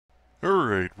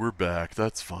Alright, we're back.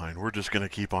 That's fine. We're just going to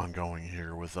keep on going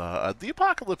here with, the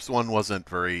Apocalypse one wasn't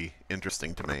very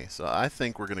interesting to me, so I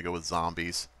think we're going to go with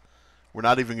zombies. We're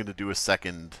not even going to do a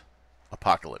second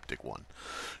apocalyptic one.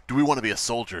 Do we want to be a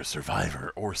soldier,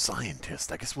 survivor, or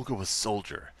scientist? I guess we'll go with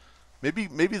soldier. Maybe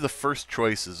the first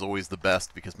choice is always the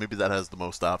best because maybe that has the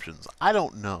most options. I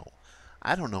don't know.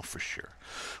 I don't know for sure.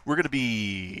 We're going to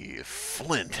be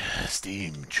Flint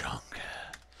Steam Chunk.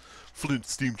 Flint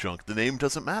Steam Chunk. The name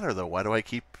doesn't matter though. Why do I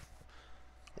keep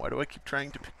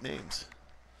trying to pick names?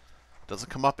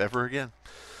 Doesn't come up ever again.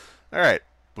 Alright.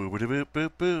 Boo boo boo boo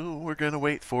boo. We're gonna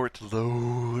wait for it to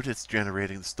load. It's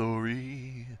generating the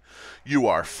story. You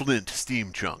are Flint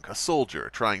Steam Chunk, a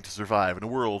soldier trying to survive in a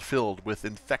world filled with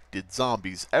infected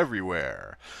zombies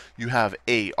everywhere. You have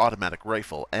a automatic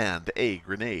rifle and a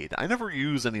grenade. I never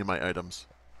use any of my items.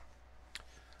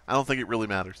 I don't think it really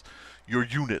matters. Your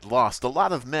unit lost a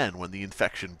lot of men when the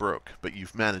infection broke, but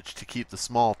you've managed to keep the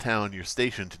small town you're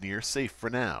stationed near safe for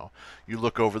now. You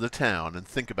look over the town and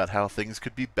think about how things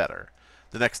could be better.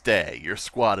 The next day, your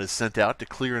squad is sent out to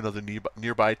clear another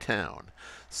nearby town.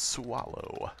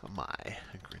 Swallow my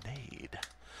grenade.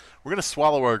 We're going to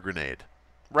swallow our grenade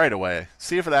right away.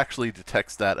 See if it actually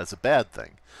detects that as a bad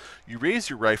thing. You raise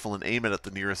your rifle and aim it at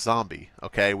the nearest zombie.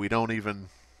 Okay, we don't even...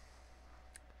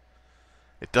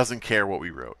 It doesn't care what we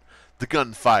wrote. The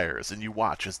gun fires, and you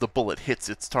watch as the bullet hits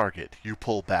its target. You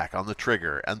pull back on the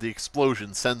trigger, and the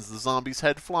explosion sends the zombie's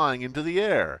head flying into the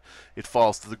air. It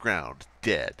falls to the ground,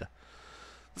 dead.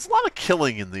 There's a lot of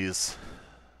killing in these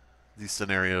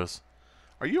scenarios.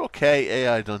 Are you okay,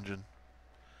 AI Dungeon?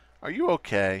 Are you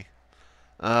okay?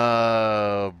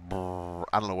 I don't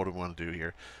know what we want to do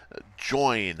here.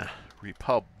 Join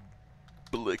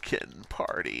Republican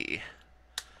Party.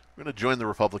 We're going to join the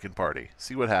Republican Party.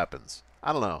 See what happens.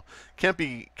 I don't know. Can't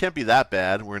be that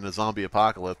bad. We're in a zombie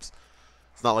apocalypse.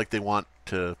 It's not like they want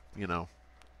to, you know,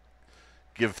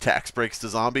 give tax breaks to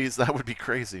zombies. That would be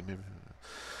crazy.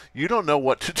 You don't know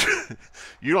what to do.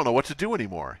 You don't know what to do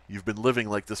anymore. You've been living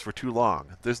like this for too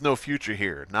long. There's no future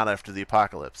here, not after the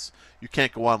apocalypse. You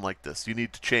can't go on like this. You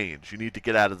need to change. You need to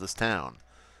get out of this town.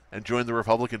 And join the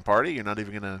Republican Party? You're not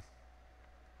even going to...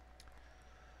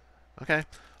 Okay.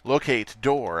 Locate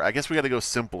door. I guess we got to go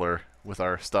simpler with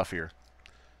our stuff here.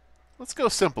 Let's go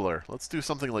simpler. Let's do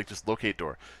something like just locate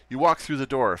door. You walk through the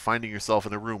door, finding yourself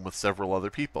in a room with several other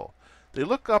people. They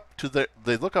look up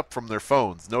from their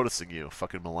phones, noticing you,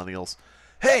 fucking millennials.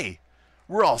 Hey,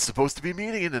 we're all supposed to be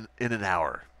meeting in an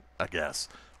hour, I guess.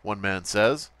 One man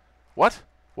says. What?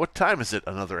 What time is it?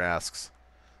 Another asks.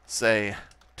 Say,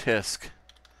 tisk.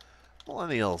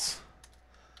 Millennials.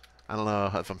 I don't know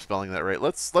if I'm spelling that right.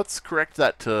 Let's correct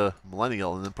that to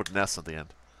millennial and then put an S at the end.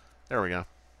 There we go.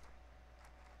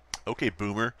 Okay,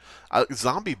 boomer.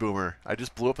 Zombie boomer. I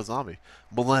just blew up a zombie.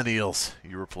 Millennials,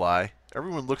 you reply.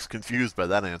 Everyone looks confused by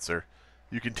that answer.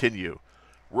 You continue.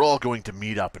 We're all going to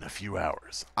meet up in a few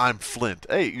hours. I'm Flint.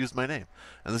 Hey, it used my name.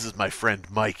 And this is my friend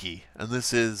Mikey. And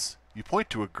this is... You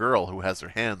point to a girl who has her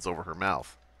hands over her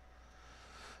mouth.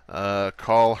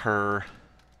 Call her...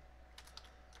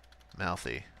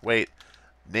 Mouthy. Wait.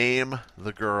 Name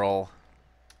the girl...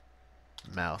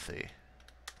 Mouthy.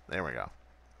 There we go.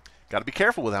 Got to be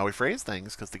careful with how we phrase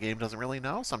things, because the game doesn't really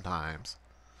know sometimes.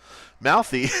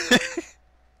 Mouthy.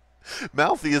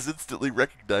 Mouthy is instantly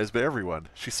recognized by everyone.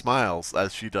 She smiles,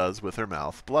 as she does with her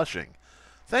mouth blushing.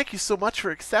 Thank you so much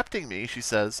for accepting me, she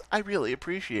says. I really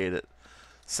appreciate it.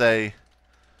 Say,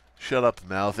 shut up,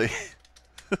 Mouthy.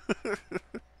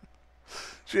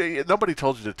 Nobody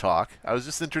told you to talk. I was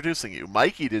just introducing you.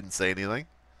 Mikey didn't say anything.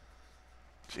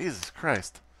 Jesus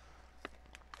Christ.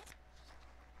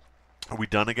 Are we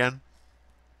done again?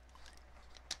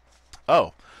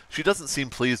 Oh, she doesn't seem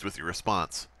pleased with your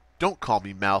response. Don't call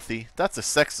me Mouthy. That's a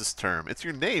sexist term. It's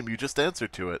your name. You just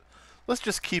answered to it. Let's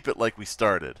just keep it like we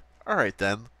started. All right,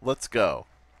 then. Let's go.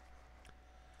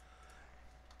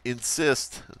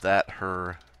 Insist that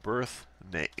her birth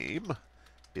name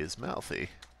is Mouthy.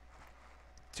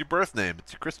 It's your birth name.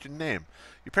 It's your Christian name.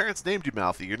 Your parents named you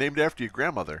Mouthy. You're named after your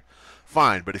grandmother.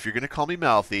 Fine, but if you're going to call me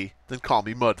Mouthy, then call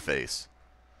me Mudface.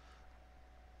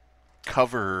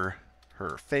 Cover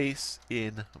her face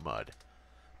in mud.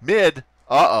 Mid.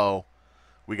 Uh-oh.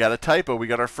 We got a typo. We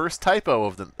got our first typo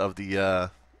of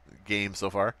the game so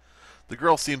far. The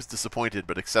girl seems disappointed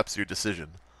but accepts your decision.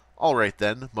 All right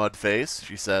then, Mudface,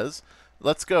 she says.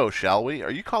 Let's go, shall we?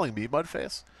 Are you calling me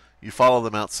Mudface? You follow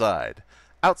them outside.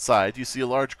 Outside, you see a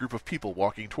large group of people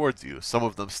walking towards you. Some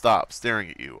of them stop, staring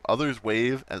at you. Others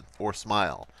wave or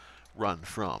smile. Run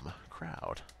from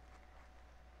crowd.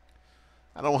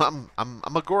 I'm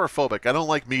agoraphobic. I don't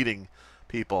like meeting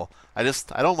people. I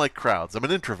don't like crowds. I'm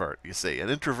an introvert, you see, an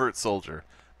introvert soldier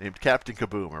named Captain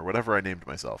Kaboom, or whatever I named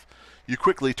myself. You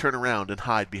quickly turn around and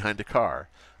hide behind a car.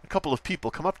 A couple of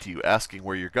people come up to you asking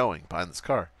where you're going behind this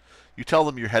car. You tell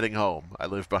them you're heading home. I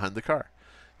live behind the car.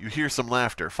 You hear some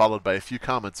laughter, followed by a few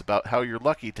comments about how you're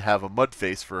lucky to have a mud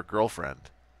face for a girlfriend.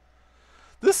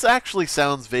 This actually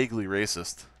sounds vaguely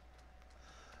racist.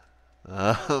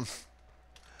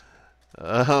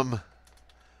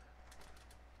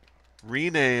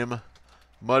 Rename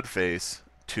Mudface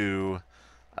to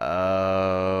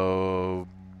Balloony.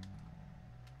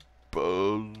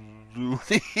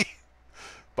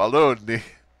 Balloony.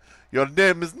 Your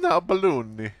name is now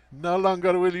Balloony. No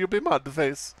longer will you be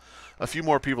Mudface. A few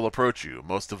more people approach you.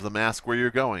 Most of them ask where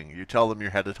you're going. You tell them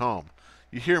you're headed home.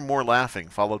 You hear more laughing,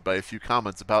 followed by a few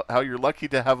comments about how you're lucky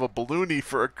to have a Balloony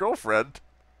for a girlfriend.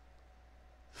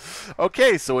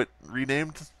 Okay, so it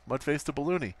renamed Mudface to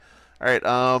Balloony. Alright,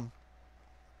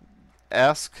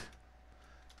 ask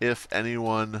if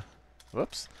anyone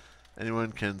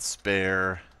can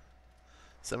spare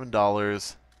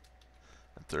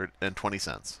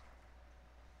 $7.20.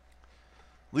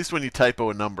 At least when you typo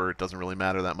a number, it doesn't really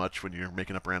matter that much when you're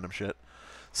making up random shit.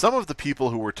 Some of the people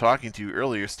who were talking to you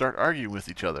earlier start arguing with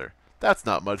each other. That's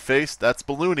not Mudface, that's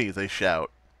Balloony, they shout.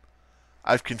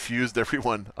 I've confused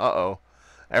everyone. Uh-oh.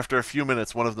 After a few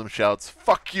minutes, one of them shouts,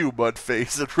 "Fuck you,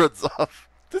 Mudface," and runs off.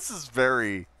 This is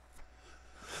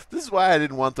why I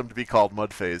didn't want them to be called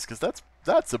Mudface, because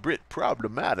that's a bit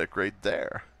problematic right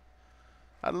there.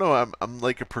 I don't know, I'm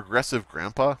like a progressive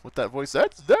grandpa with that voice.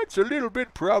 That's a little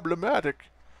bit problematic.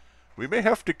 We may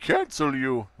have to cancel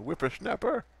you,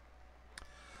 whippersnapper.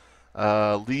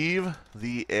 Leave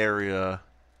the area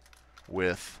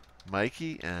with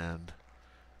Mikey and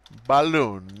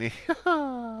Balloony.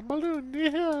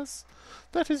 Balloony, yes.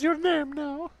 That is your name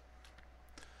now.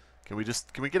 Can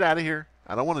we get out of here?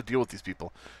 I don't want to deal with these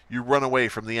people. You run away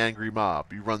from the angry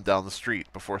mob. You run down the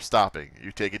street before stopping.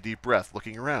 You take a deep breath,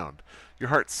 looking around. Your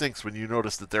heart sinks when you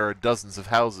notice that there are dozens of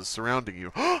houses surrounding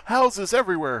you. Houses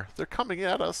everywhere! They're coming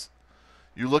at us.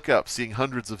 You look up, seeing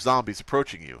hundreds of zombies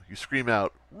approaching you. You scream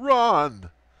out,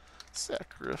 "Run!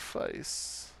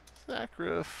 Sacrifice.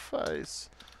 Sacrifice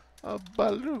a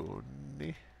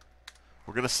Balloony."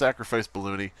 We're going to sacrifice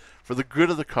Balloony. For the good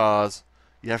of the cause,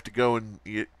 you have to go and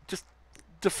just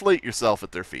deflate yourself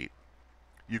at their feet.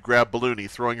 You grab Balloony,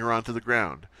 throwing her onto the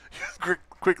ground. You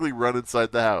quickly run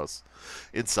inside the house.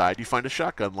 Inside, you find a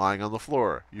shotgun lying on the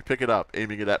floor. You pick it up,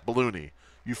 aiming it at Balloony.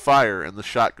 You fire, and the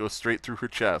shot goes straight through her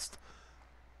chest.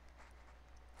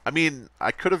 I mean,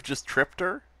 I could have just tripped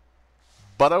her,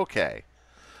 but okay.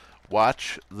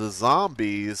 Watch the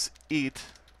zombies eat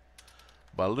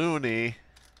Balloony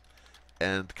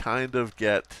and kind of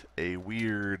get a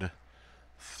weird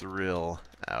thrill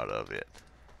out of it.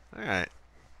 Alright.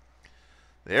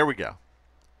 There we go.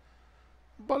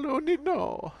 Balloony,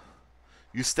 no.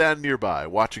 You stand nearby,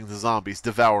 watching the zombies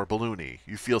devour Balloony.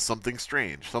 You feel something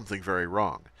strange, something very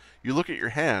wrong. You look at your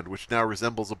hand, which now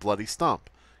resembles a bloody stump.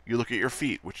 You look at your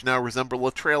feet, which now resemble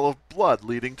a trail of blood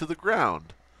leading to the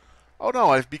ground. Oh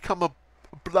no, I've become a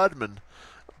bloodman.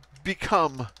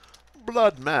 Become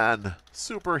Bloodman,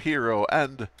 superhero,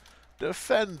 and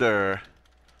defender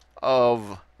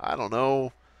of, I don't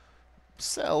know,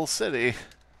 Cell City.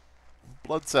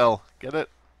 Blood Cell, get it?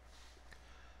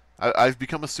 I've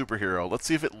become a superhero. Let's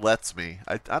see if it lets me.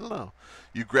 I don't know.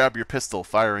 You grab your pistol,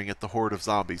 firing at the horde of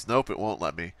zombies. Nope, it won't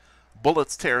let me.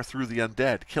 Bullets tear through the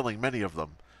undead, killing many of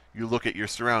them. You look at your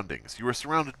surroundings. You are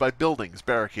surrounded by buildings,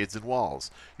 barricades, and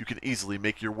walls. You can easily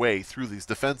make your way through these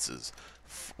defenses.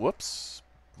 Whoops.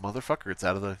 Motherfucker, it's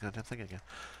out of the goddamn thing again.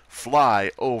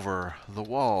 Fly over the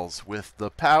walls with the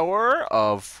power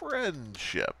of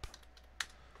friendship.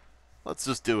 Let's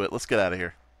just do it. Let's get out of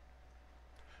here.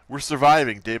 We're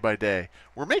surviving day by day.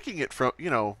 We're making it from,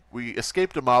 we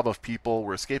escaped a mob of people.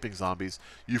 We're escaping zombies.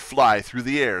 You fly through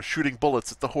the air, shooting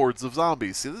bullets at the hordes of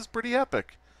zombies. See, this is pretty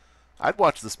epic. I'd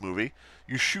watch this movie.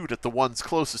 You shoot at the ones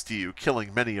closest to you,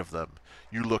 killing many of them.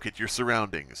 You look at your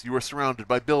surroundings. You are surrounded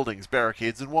by buildings,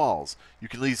 barricades, and walls. You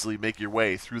can easily make your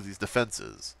way through these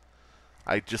defenses.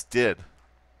 I just did.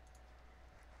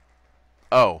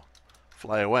 Oh.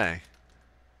 Fly away.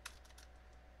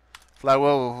 Fly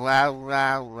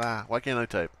away. Why can't I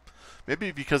type?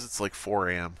 Maybe because it's like 4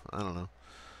 a.m. I don't know.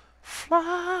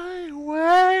 Fly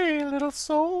away, little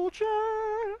soldier.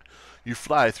 You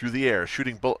fly through the air,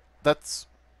 shooting bullets.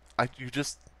 You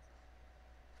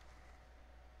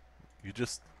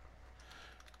just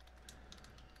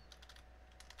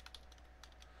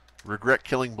regret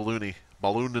killing Balloony.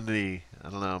 Balloony. I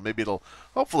don't know. Maybe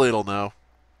hopefully it'll know.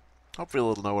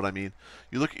 Hopefully it'll know what I mean.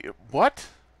 You look at, what?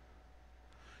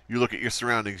 You look at your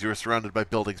surroundings. You are surrounded by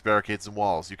buildings, barricades, and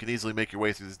walls. You can easily make your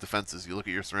way through these defenses. You look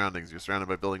at your surroundings. You're surrounded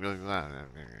by buildings.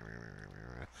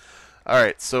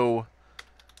 Alright, so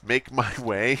make my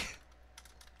way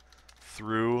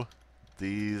through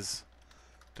these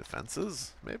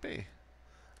defenses, maybe?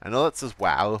 I know that says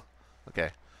wow.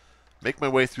 Okay. Make my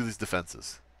way through these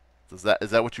defenses. Is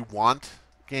that what you want,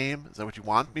 game? Is that what you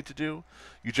want me to do?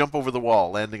 You jump over the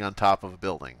wall, landing on top of a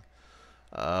building.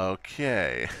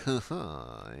 Okay.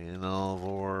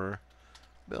 Inalvor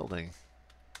building.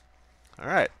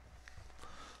 Alright.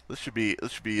 This should be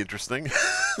interesting.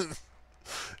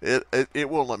 It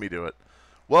won't let me do it.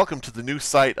 Welcome to the new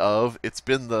site of It's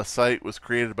been the site was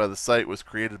created by the site was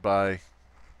created by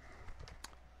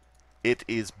It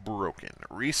is broken.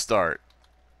 Restart.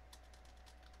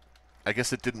 I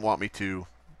guess it didn't want me to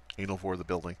Inalvor the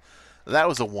building. That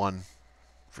was a 1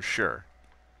 for sure.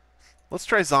 Let's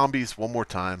try zombies one more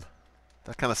time.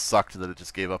 That kind of sucked that it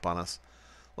just gave up on us.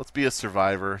 Let's be a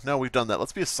survivor. No, we've done that.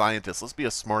 Let's be a scientist. Let's be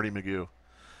a Smarty Magoo.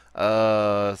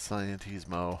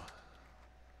 Scientismo.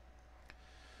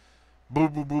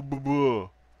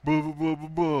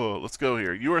 Let's go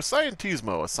here. You are a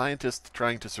Scientismo, a scientist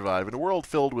trying to survive in a world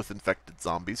filled with infected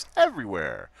zombies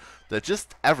everywhere. They're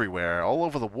just everywhere, all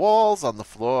over the walls, on the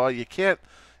floor. You can't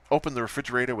open the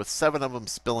refrigerator with 7 of them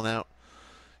spilling out.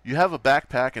 You have a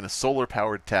backpack and a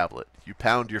solar-powered tablet. You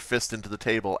pound your fist into the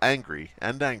table, angry,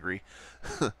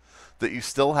 that you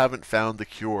still haven't found the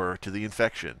cure to the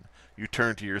infection. You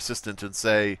turn to your assistant and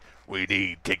say, "We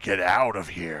need to get out of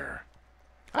here."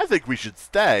 "I think we should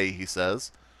stay," he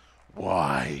says.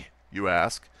 "Why?" you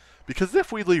ask. "Because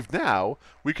if we leave now,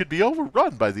 we could be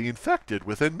overrun by the infected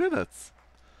within minutes."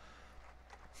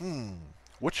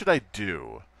 What should I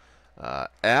do?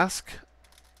 Ask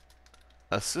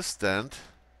assistant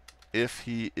if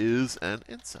he is an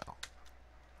incel.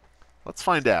 Let's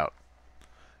find out.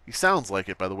 He sounds like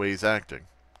it by the way he's acting.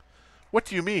 "What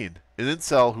do you mean? An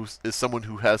incel is someone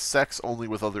who has sex only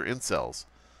with other incels.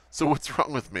 So what's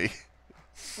wrong with me?"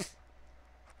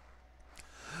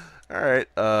 Alright,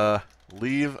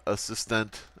 leave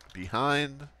assistant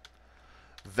behind.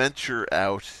 Venture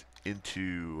out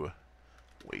into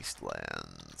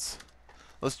wastelands.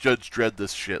 Let's Judge Dredd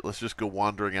this shit. Let's just go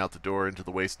wandering out the door into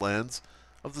the wastelands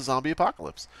of the zombie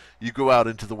apocalypse. You go out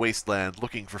into the wasteland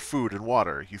looking for food and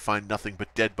water. You find nothing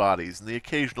but dead bodies and the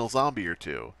occasional zombie or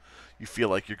two. You feel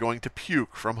like you're going to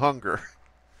puke from hunger.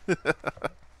 How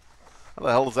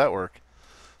the hell does that work?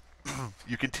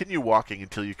 You continue walking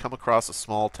until you come across a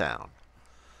small town.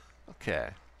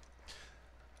 Okay.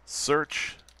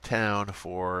 Search town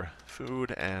for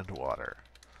food and water.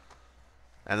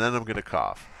 And then I'm going to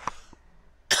cough.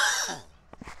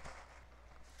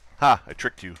 Ha! I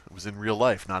tricked you. It was in real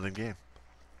life, not in game.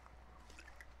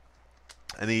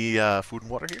 Any food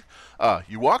and water here?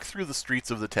 You walk through the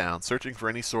streets of the town, searching for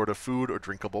any sort of food or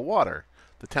drinkable water.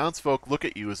 The townsfolk look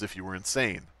at you as if you were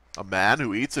insane. A man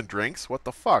who eats and drinks? What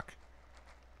the fuck?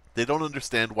 They don't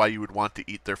understand why you would want to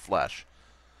eat their flesh.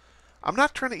 I'm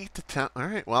not trying to eat the town...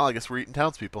 Alright, well, I guess we're eating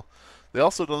townspeople. They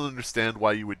also don't understand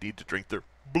why you would need to drink their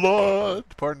blood.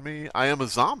 Pardon me. I am a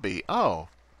zombie. Oh.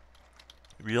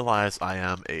 Realize I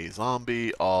am a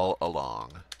zombie all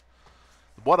along.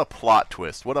 What a plot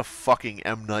twist. What a fucking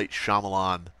M. Night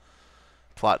Shyamalan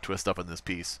plot twist up in this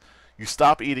piece. You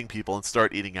stop eating people and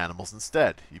start eating animals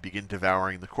instead. You begin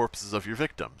devouring the corpses of your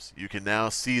victims. You can now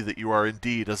see that you are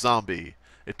indeed a zombie.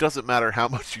 It doesn't matter how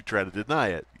much you try to deny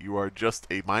it. You are just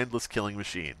a mindless killing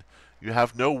machine. You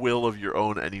have no will of your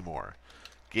own anymore.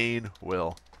 Gain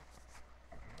will.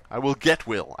 I will get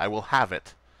will. I will have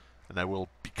it. And I will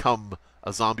become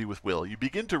a zombie with will. You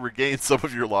begin to regain some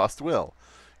of your lost will.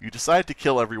 You decide to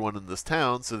kill everyone in this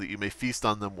town so that you may feast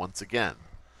on them once again.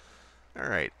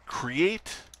 Alright.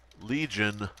 Create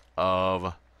legion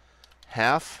of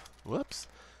half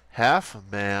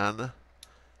man,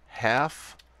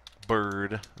 half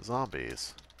bird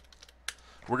zombies.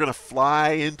 We're going to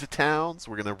fly into towns.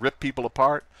 We're going to rip people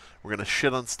apart. We're going to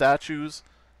shit on statues.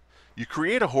 You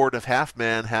create a horde of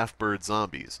half-man, half-bird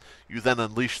zombies. You then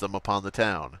unleash them upon the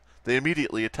town. They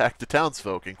immediately attack the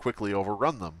townsfolk and quickly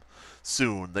overrun them.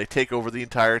 Soon, they take over the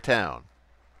entire town.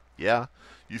 Yeah,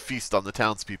 you feast on the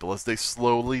townspeople as they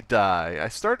slowly die. I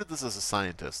started this as a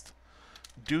scientist.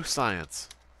 Do science.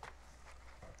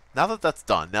 Now that that's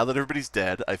done, now that everybody's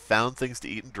dead, I've found things to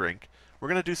eat and drink, we're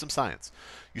going to do some science.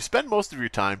 You spend most of your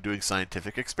time doing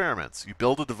scientific experiments. You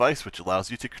build a device which allows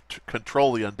you to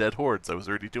control the undead hordes. I was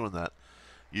already doing that.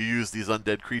 You use these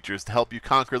undead creatures to help you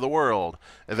conquer the world.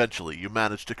 Eventually, you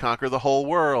manage to conquer the whole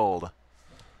world.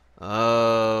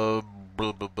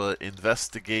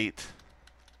 Investigate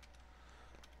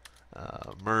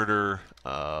Murder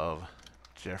of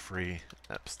Jeffrey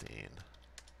Epstein.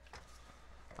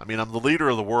 I mean, I'm the leader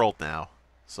of the world now,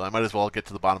 so I might as well get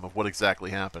to the bottom of what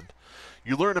exactly happened.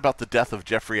 You learn about the death of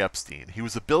Jeffrey Epstein. He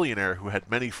was a billionaire who had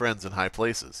many friends in high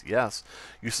places. Yes,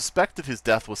 you suspected his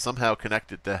death was somehow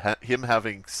connected to him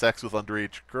having sex with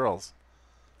underage girls.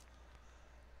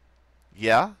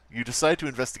 Yeah, you decide to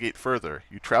investigate further.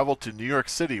 You travel to New York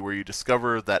City where you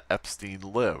discover that Epstein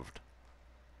lived.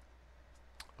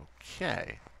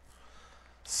 Okay.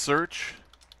 Search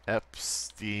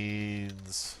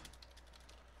Epstein's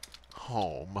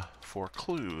home for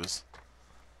clues.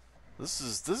 This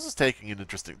is taking an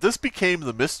interesting... This became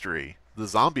the mystery. The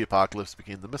zombie apocalypse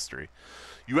became the mystery.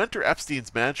 You enter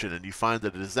Epstein's mansion and you find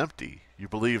that it is empty. You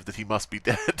believe that he must be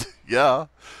dead. Yeah.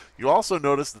 You also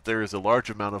notice that there is a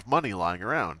large amount of money lying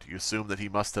around. You assume that he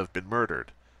must have been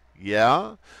murdered.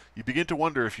 Yeah. You begin to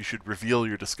wonder if you should reveal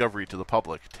your discovery to the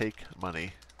public. Take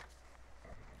money.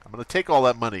 I'm going to take all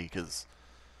that money because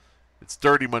it's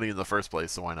dirty money in the first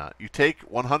place, so why not? You take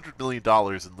 $100 million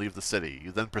and leave the city.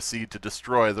 You then proceed to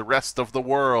destroy the rest of the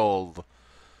world.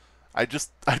 I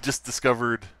just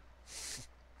discovered...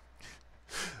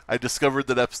 I discovered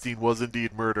that Epstein was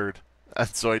indeed murdered, and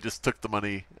so I just took the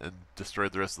money and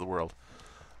destroyed the rest of the world.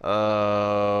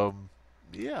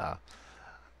 Yeah.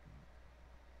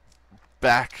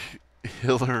 Back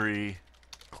Hillary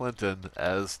Clinton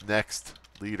as next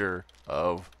leader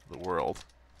of the world.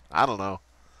 I don't know.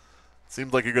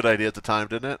 Seemed like a good idea at the time,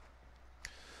 didn't it?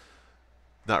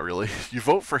 Not really. You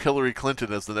vote for Hillary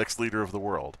Clinton as the next leader of the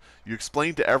world. You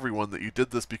explain to everyone that you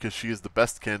did this because she is the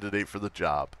best candidate for the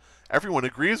job. Everyone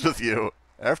agrees with you.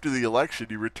 After the election,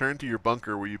 you return to your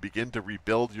bunker where you begin to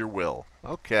rebuild your will.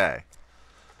 Okay.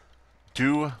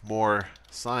 Do more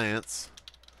science,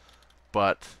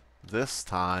 but this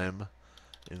time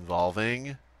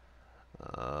involving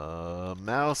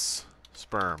mouse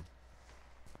sperm,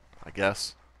 I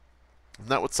guess. Isn't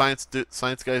that what science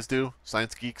guys do?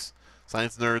 Science geeks?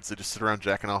 Science nerds? They just sit around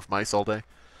jacking off mice all day?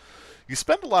 You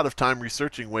spend a lot of time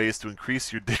researching ways to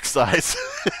increase your dick size.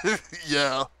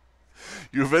 Yeah.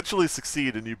 You eventually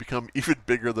succeed and you become even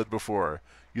bigger than before.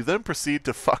 You then proceed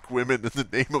to fuck women in the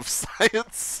name of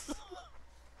science.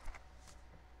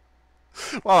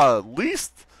 Well,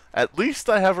 at least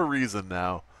I have a reason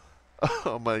now.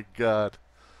 Oh my god.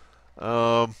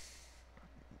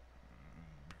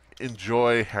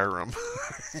 Enjoy harem.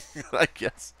 I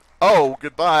guess. Oh,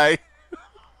 goodbye.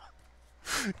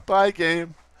 Bye,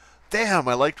 game. Damn,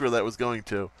 I liked where that was going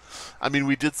to. I mean,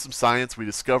 we did some science. We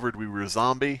discovered we were a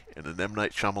zombie in an M.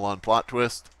 Night Shyamalan plot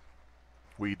twist.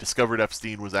 We discovered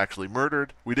Epstein was actually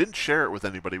murdered. We didn't share it with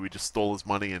anybody. We just stole his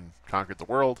money and conquered the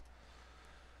world.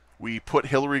 We put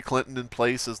Hillary Clinton in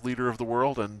place as leader of the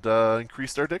world and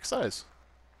increased our dick size.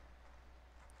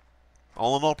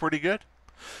 All in all, pretty good.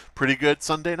 Pretty good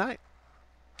Sunday night.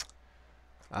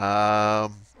 I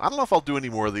don't know if I'll do any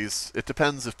more of these. It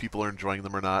depends if people are enjoying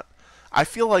them or not. I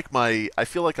feel like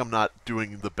I'm not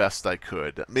doing the best I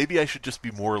could. Maybe I should just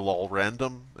be more lol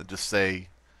random and just say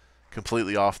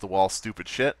completely off the wall stupid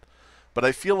shit. But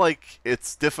I feel like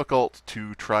it's difficult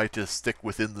to try to stick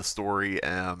within the story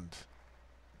and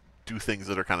do things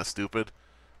that are kind of stupid.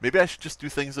 Maybe I should just do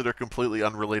things that are completely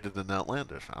unrelated and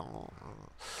outlandish. I don't know.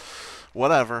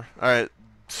 Whatever. Alright.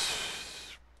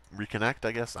 Reconnect,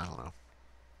 I guess? I don't know.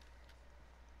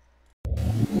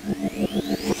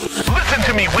 Listen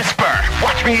to me whisper.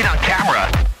 Watch me eat on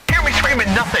camera. Hear me scream at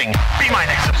nothing. Be my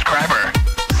next subscriber.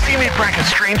 See me prank a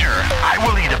stranger. I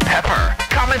will eat a pepper.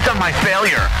 Comment on my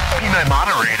failure. Be my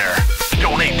moderator.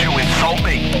 Donate to insult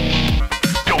me.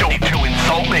 Donate to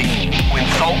insult me.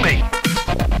 Insult me.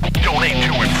 Donate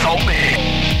to insult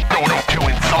me. Donate to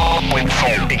insult me.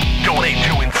 Donate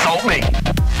to insult me.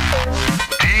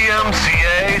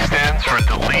 DMCA stands for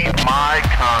delete my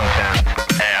content,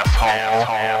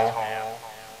 asshole.